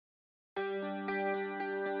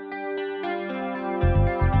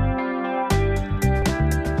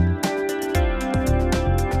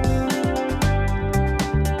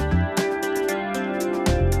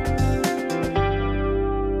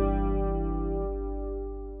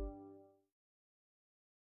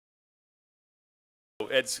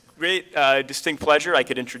it's great, distinct pleasure I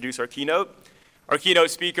could introduce our keynote. Our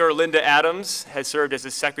keynote speaker, Linda Adams, has served as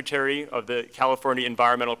the Secretary of the California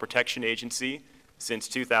Environmental Protection Agency since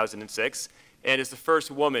 2006 and is the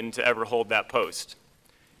first woman to ever hold that post.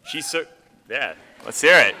 Yeah, let's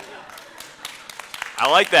hear it.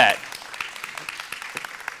 I like that.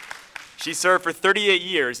 She served for 38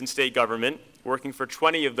 years in state government, working for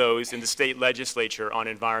 20 of those in the state legislature on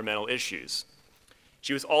environmental issues.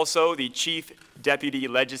 She was also the Chief Deputy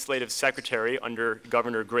Legislative Secretary under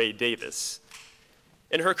Governor Gray Davis.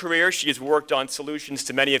 In her career, she has worked on solutions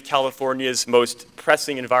to many of California's most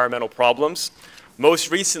pressing environmental problems,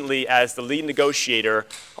 most recently as the lead negotiator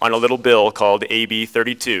on a little bill called AB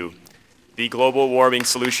 32, the Global Warming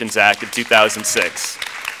Solutions Act of 2006.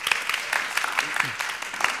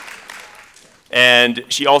 And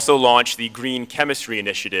she also launched the Green Chemistry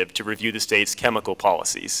Initiative to review the state's chemical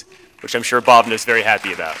policies, which I'm sure Bhavna is very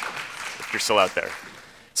happy about, if you're still out there.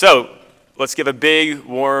 So let's give a big,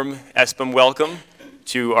 warm ESPM welcome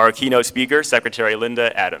to our keynote speaker, Secretary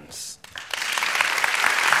Linda Adams.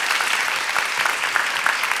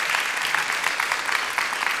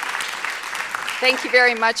 Thank you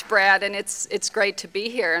very much, Brad, and it's great to be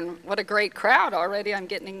here, and what a great crowd already. I'm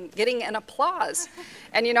getting an applause.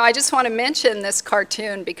 And you know, I just want to mention this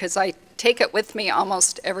cartoon because I take it with me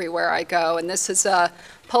almost everywhere I go, and this is a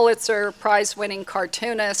Pulitzer Prize-winning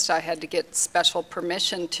cartoonist. I had to get special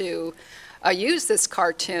permission to use this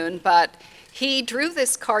cartoon, but he drew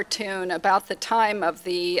this cartoon about the time of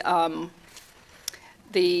the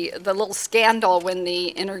little scandal when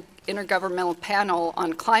the Intergovernmental Panel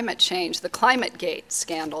on Climate Change, the ClimateGate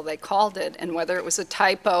scandal, they called it, and whether it was a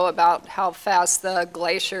typo about how fast the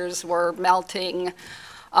glaciers were melting.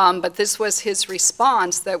 But this was his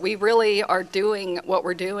response that we really are doing what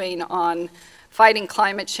we're doing on fighting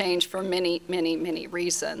climate change for many, many, many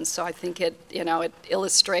reasons. So I think it, you know, it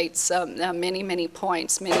illustrates many, many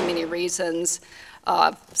points, many, many reasons.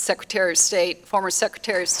 Secretary of State, former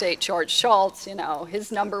Secretary of State George Shultz, you know,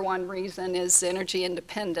 his #1 reason is energy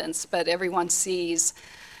independence, but everyone sees,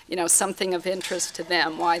 you know, something of interest to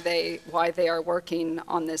them, why they are working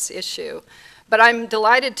on this issue. But I'm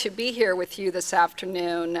delighted to be here with you this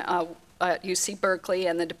afternoon at UC Berkeley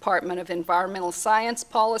and the Department of Environmental Science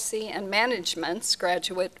Policy and Management's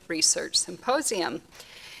Graduate Research Symposium.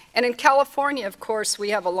 And in California, of course, we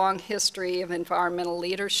have a long history of environmental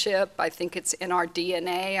leadership. I think it's in our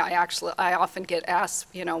DNA. I often get asked,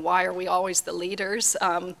 you know, why are we always the leaders?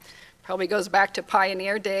 Probably goes back to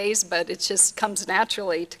pioneer days, but it just comes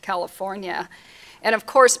naturally to California. And of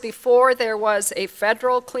course, before there was a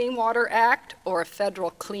federal Clean Water Act or a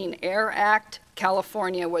federal Clean Air Act,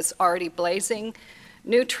 California was already blazing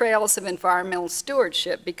new trails of environmental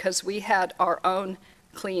stewardship because we had our own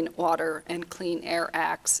Clean Water and Clean Air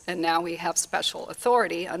Acts, and now we have special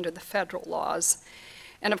authority under the federal laws.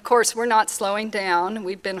 And of course, we're not slowing down.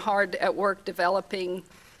 We've been hard at work developing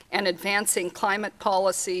and advancing climate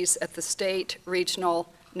policies at the state,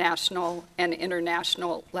 regional, national, and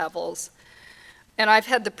international levels. And I've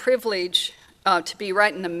had the privilege to be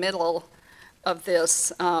right in the middle of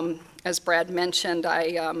this. As Brad mentioned,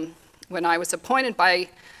 when I was appointed by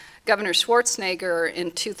Governor Schwarzenegger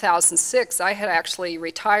in 2006, I had actually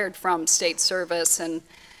retired from state service and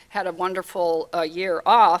had a wonderful year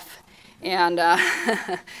off. And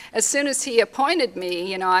as soon as he appointed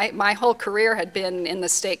me, you know, my whole career had been in the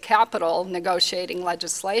state capitol negotiating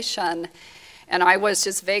legislation. And I was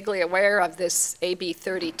just vaguely aware of this AB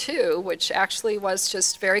 32, which actually was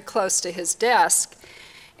just very close to his desk.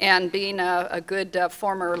 And being a good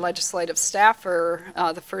former legislative staffer,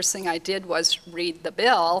 the first thing I did was read the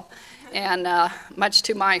bill. And much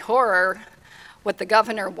to my horror, what the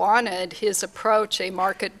governor wanted, his approach, a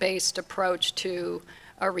market-based approach to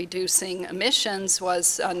reducing emissions,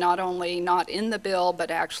 was not only not in the bill, but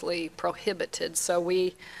actually prohibited. So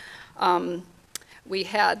we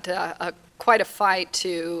had quite a fight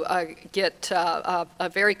to get a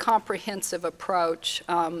very comprehensive approach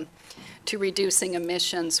to reducing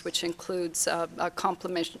emissions, which includes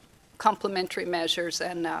complementary measures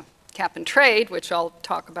and cap and trade, which I'll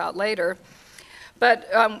talk about later. But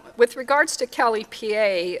with regards to Cal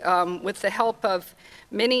EPA, with the help of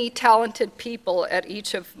many talented people at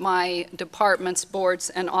each of my departments,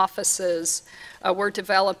 boards, and offices, we're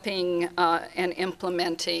developing and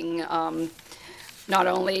implementing not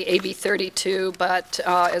only AB 32, but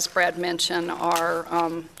as Brad mentioned,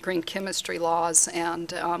 our green chemistry laws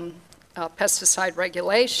and pesticide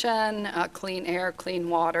regulation, clean air, clean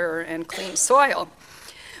water, and clean soil.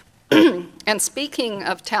 And speaking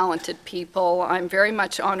of talented people, I'm very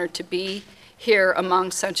much honored to be here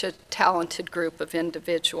among such a talented group of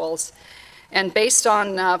individuals. And based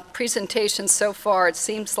on presentations so far, it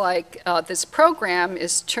seems like this program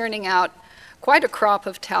is churning out quite a crop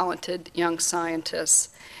of talented young scientists.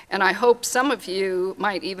 And I hope some of you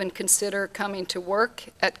might even consider coming to work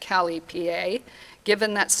at Cal EPA,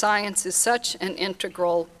 given that science is such an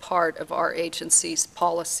integral part of our agency's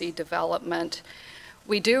policy development.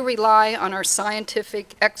 We do rely on our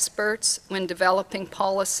scientific experts when developing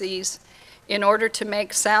policies in order to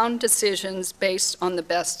make sound decisions based on the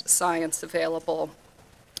best science available.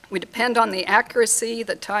 We depend on the accuracy,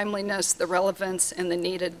 the timeliness, the relevance, and the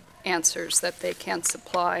needed answers that they can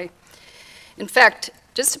supply. In fact,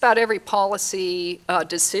 just about every policy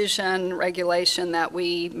decision, regulation that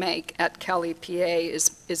we make at Cal EPA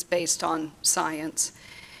is based on science.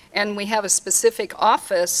 And we have a specific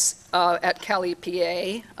office at Cal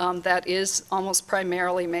EPA that is almost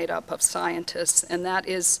primarily made up of scientists, and that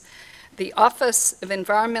is the Office of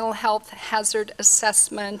Environmental Health Hazard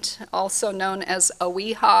Assessment, also known as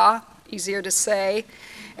OEHA, easier to say,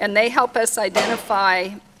 and they help us identify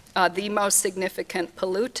the most significant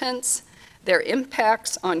pollutants, their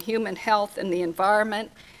impacts on human health and the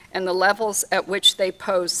environment, and the levels at which they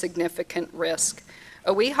pose significant risk.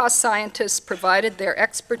 OEHA scientists provided their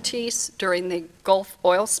expertise during the Gulf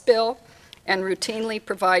oil spill and routinely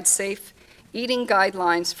provide safe eating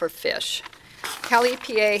guidelines for fish. Cal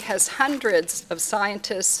EPA has hundreds of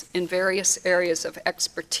scientists in various areas of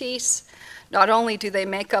expertise. Not only do they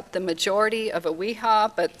make up the majority of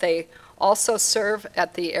OEHA, but they also serve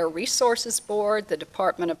at the Air Resources Board, the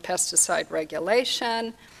Department of Pesticide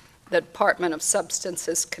Regulation, the Department of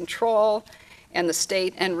Substances Control, and the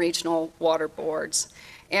state and regional water boards.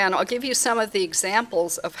 And I'll give you some of the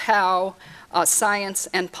examples of how science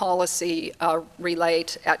and policy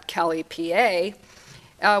relate at Cal EPA.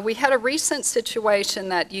 We had a recent situation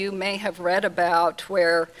that you may have read about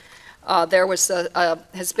where there was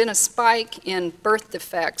has been a spike in birth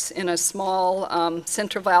defects in a small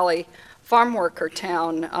Central Valley farm worker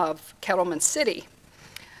town of Kettleman City.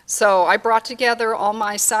 So I brought together all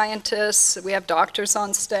my scientists, we have doctors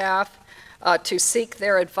on staff, to seek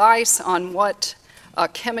their advice on what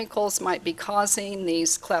chemicals might be causing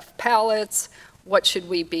these cleft palates, what should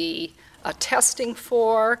we be testing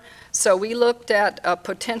for. So we looked at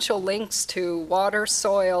potential links to water,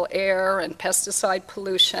 soil, air, and pesticide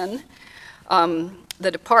pollution.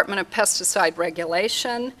 The Department of Pesticide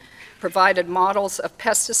Regulation provided models of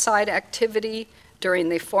pesticide activity during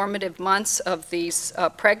the formative months of these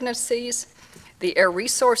pregnancies. The Air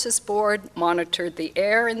Resources Board monitored the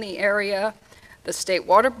air in the area. The State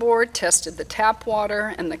Water Board tested the tap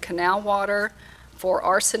water and the canal water for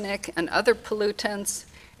arsenic and other pollutants,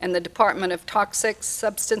 and the Department of Toxic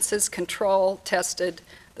Substances Control tested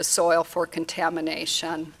the soil for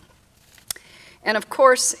contamination. And of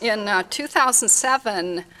course, in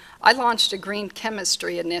 2007, I launched a green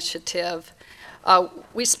chemistry initiative.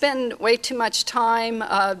 We spend way too much time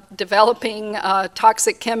developing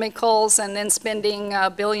toxic chemicals and then spending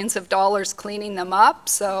billions of dollars cleaning them up,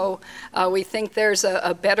 so we think there's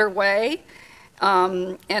a better way.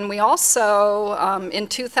 And we also, in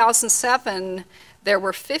 2007, there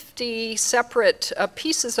were 50 separate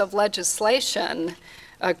pieces of legislation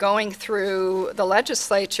going through the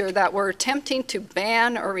legislature that were attempting to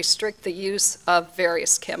ban or restrict the use of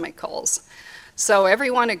various chemicals. So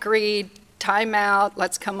everyone agreed, time out,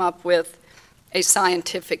 let's come up with a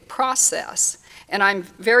scientific process. And I'm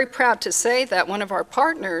very proud to say that one of our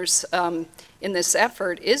partners in this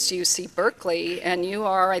effort is UC Berkeley, and you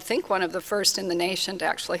are, I think, one of the first in the nation to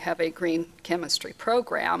actually have a green chemistry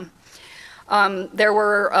program. There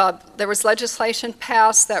was legislation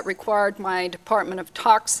passed that required my Department of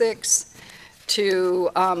Toxics to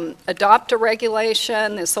adopt a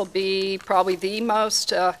regulation. This will be probably the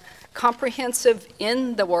most comprehensive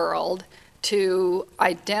in the world to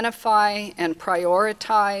identify and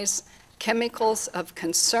prioritize chemicals of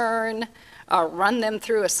concern, run them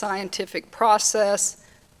through a scientific process,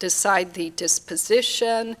 decide the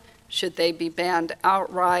disposition, should they be banned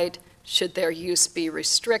outright, should their use be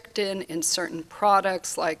restricted in certain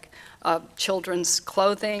products like children's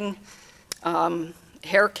clothing,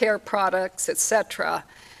 hair care products, etc.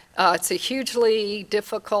 It's a hugely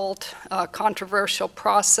difficult, controversial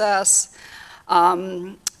process.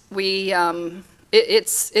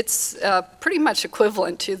 It's pretty much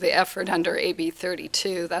equivalent to the effort under AB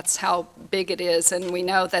 32. That's how big it is, and we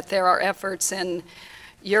know that there are efforts in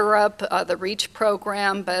Europe, the REACH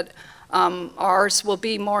program, but ours will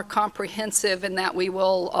be more comprehensive in that we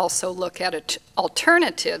will also look at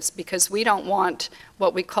alternatives, because we don't want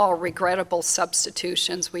what we call regrettable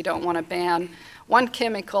substitutions. We don't want to ban one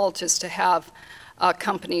chemical just to have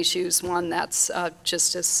companies use one that's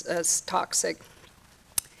just as toxic.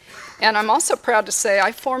 And I'm also proud to say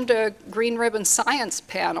I formed a Green Ribbon Science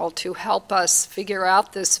panel to help us figure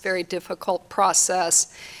out this very difficult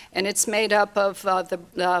process. And it's made up of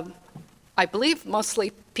I believe,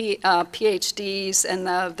 mostly PhDs and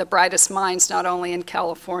the brightest minds, not only in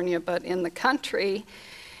California, but in the country.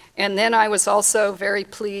 And then I was also very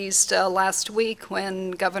pleased last week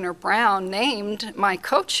when Governor Brown named my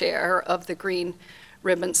co-chair of the Green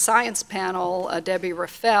Ribbon Science Panel, Debbie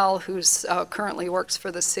Rafael, who currently works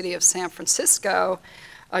for the city of San Francisco.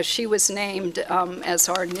 She was named as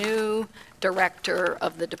our new director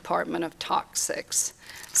of the Department of Toxics.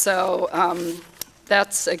 So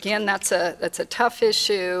that's a tough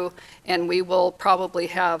issue, and we will probably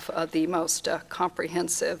have the most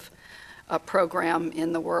comprehensive program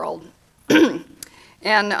in the world.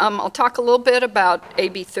 And I'll talk a little bit about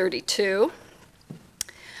AB 32.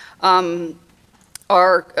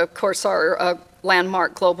 Of course, our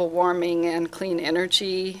landmark global warming and clean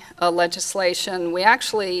energy legislation. We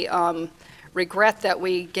actually regret that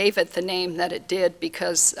we gave it the name that it did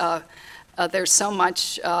because there's so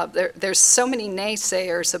much, there's so many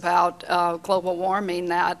naysayers about global warming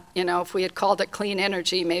that, you know, if we had called it clean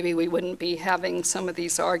energy, maybe we wouldn't be having some of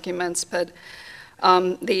these arguments. But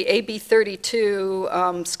the AB 32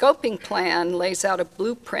 scoping plan lays out a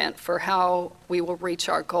blueprint for how we will reach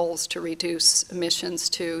our goals to reduce emissions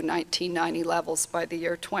to 1990 levels by the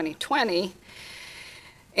year 2020.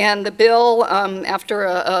 And the bill, after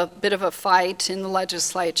a bit of a fight in the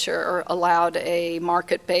legislature, allowed a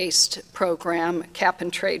market-based program,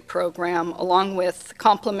 cap-and-trade program, along with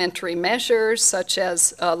complementary measures such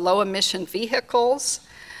as low-emission vehicles,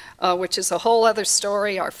 which is a whole other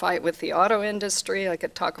story, our fight with the auto industry. I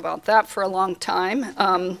could talk about that for a long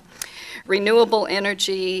time. Renewable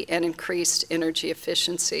energy and increased energy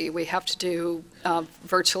efficiency. We have to do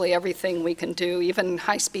virtually everything we can do. Even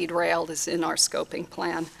high-speed rail is in our scoping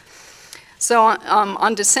plan. So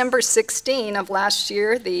on December 16 of last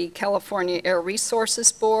year, the California Air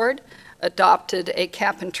Resources Board adopted a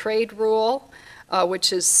cap-and-trade rule,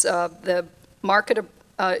 which is the market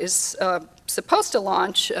is supposed to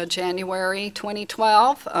launch January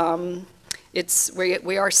 2012.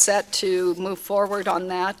 We are set to move forward on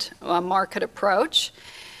that market approach.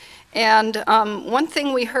 And one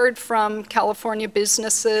thing we heard from California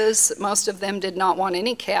businesses, most of them did not want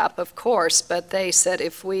any cap, of course, but they said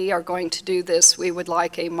if we are going to do this, we would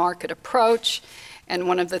like a market approach. And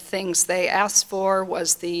one of the things they asked for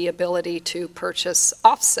was the ability to purchase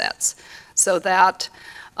offsets so that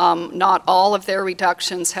not all of their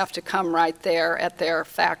reductions have to come right there at their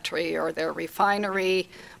factory or their refinery,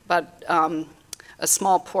 but a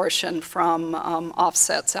small portion from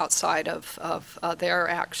offsets outside of their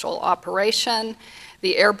actual operation.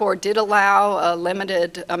 The Air Board did allow a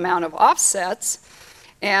limited amount of offsets,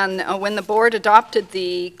 and when the board adopted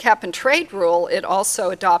the cap-and-trade rule, it also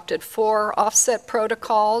adopted 4 offset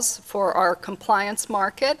protocols for our compliance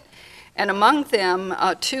market. And among them,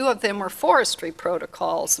 2 of them were forestry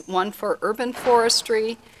protocols, one for urban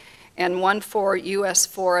forestry and one for U.S.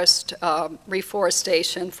 forest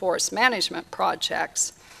reforestation, forest management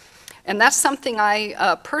projects. And that's something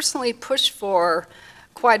I personally push for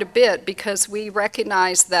quite a bit because we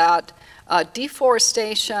recognize that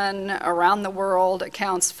deforestation around the world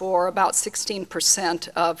accounts for about 16%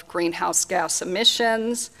 of greenhouse gas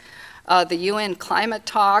emissions. The UN climate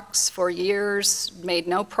talks for years made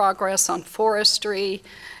no progress on forestry.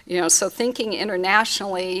 You know, so thinking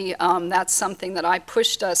internationally, that's something that I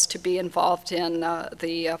pushed us to be involved in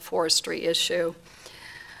the forestry issue.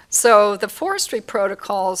 So the forestry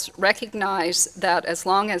protocols recognize that as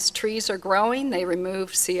long as trees are growing, they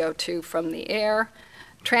remove CO2 from the air,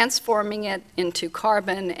 transforming it into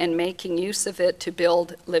carbon and making use of it to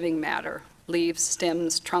build living matter, leaves,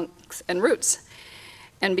 stems, trunks, and roots.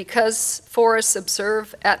 And because forests absorb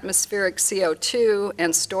atmospheric CO2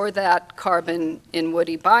 and store that carbon in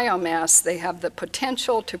woody biomass, they have the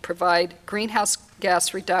potential to provide greenhouse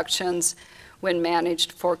gas reductions when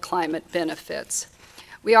managed for climate benefits.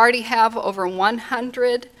 We already have over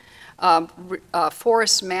 100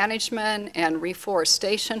 forest management and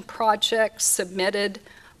reforestation projects submitted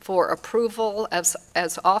for approval as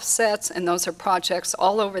offsets, and those are projects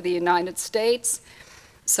all over the United States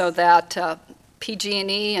so that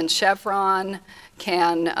PG&E and Chevron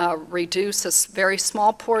can reduce a very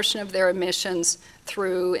small portion of their emissions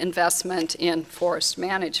through investment in forest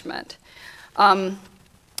management. And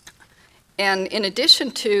in addition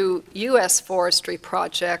to U.S. forestry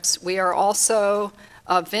projects, we are also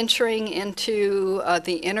venturing into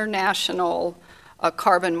the international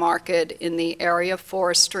carbon market in the area of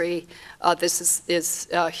forestry. This is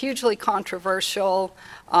hugely controversial,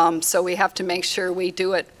 so we have to make sure we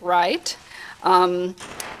do it right.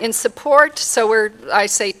 In support, so I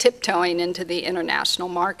say tiptoeing into the international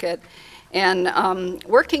market, and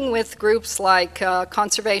working with groups like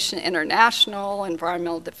Conservation International,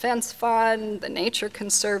 Environmental Defense Fund, the Nature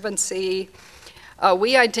Conservancy,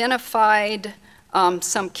 we identified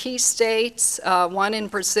some key states, one in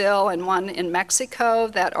Brazil and one in Mexico,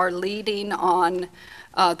 that are leading on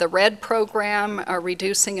the RED program,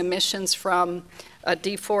 reducing emissions from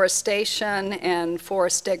deforestation and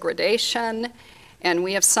forest degradation. And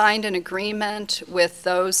we have signed an agreement with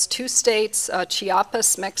those two states,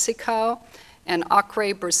 Chiapas, Mexico, and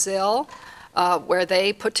Acre, Brazil, where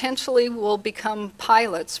they potentially will become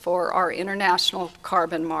pilots for our international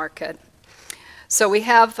carbon market. So we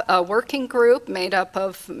have a working group made up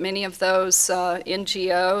of many of those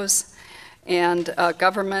NGOs and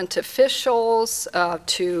government officials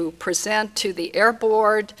to present to the Air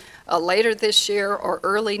Board later this year or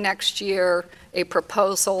early next year a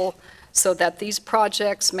proposal so that these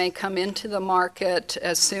projects may come into the market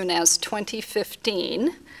as soon as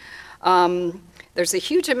 2015. There's a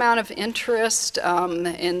huge amount of interest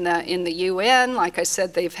in the UN. Like I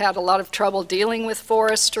said, they've had a lot of trouble dealing with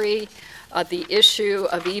forestry. The issue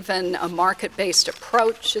of even a market-based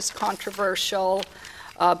approach is controversial,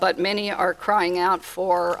 but many are crying out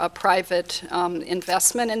for a private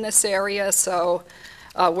investment in this area, so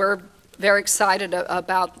we're very excited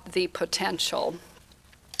about the potential.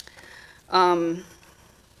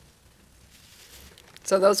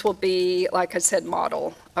 So those will be, like I said,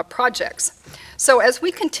 model projects. So as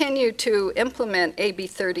we continue to implement AB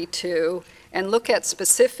 32 and look at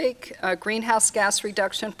specific greenhouse gas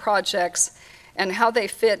reduction projects and how they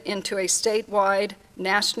fit into a statewide,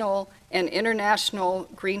 national, and international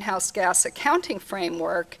greenhouse gas accounting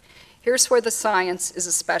framework, here's where the science is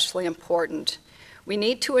especially important. We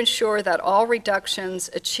need to ensure that all reductions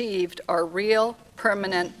achieved are real,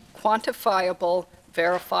 permanent, quantifiable,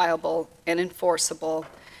 verifiable, and enforceable.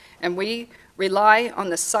 And we rely on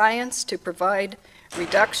the science to provide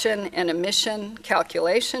reduction and emission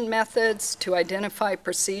calculation methods, to identify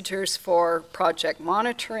procedures for project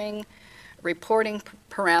monitoring, reporting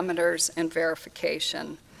parameters, and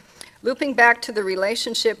verification. Looping back to the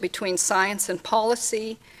relationship between science and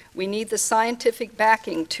policy, we need the scientific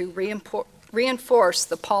backing to reinforce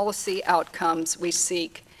the policy outcomes we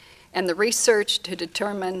seek and the research to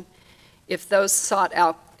determine if those sought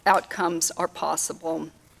outcomes are possible.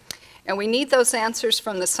 And we need those answers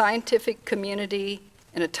from the scientific community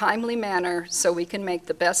in a timely manner so we can make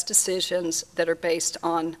the best decisions that are based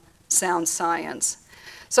on sound science.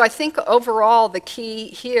 So I think overall the key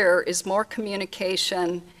here is more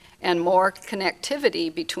communication and more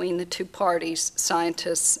connectivity between the two parties,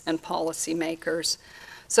 scientists and policymakers,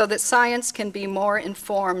 so that science can be more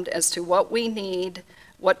informed as to what we need,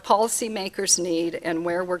 what policymakers need, and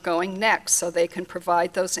where we're going next, so they can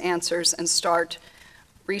provide those answers and start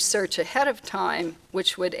research ahead of time,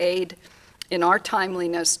 which would aid in our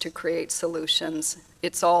timeliness to create solutions.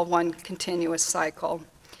 It's all one continuous cycle.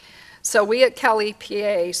 So we at Cal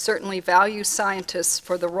EPA certainly value scientists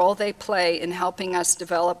for the role they play in helping us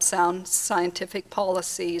develop sound scientific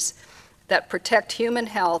policies that protect human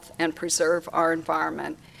health and preserve our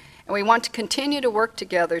environment. And we want to continue to work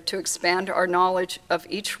together to expand our knowledge of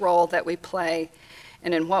each role that we play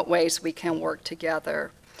and in what ways we can work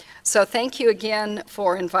together. So thank you again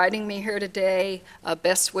for inviting me here today.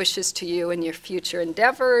 Best wishes to you in your future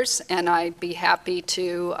endeavors, and I'd be happy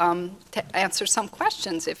to answer some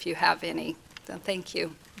questions if you have any. So thank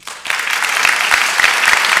you.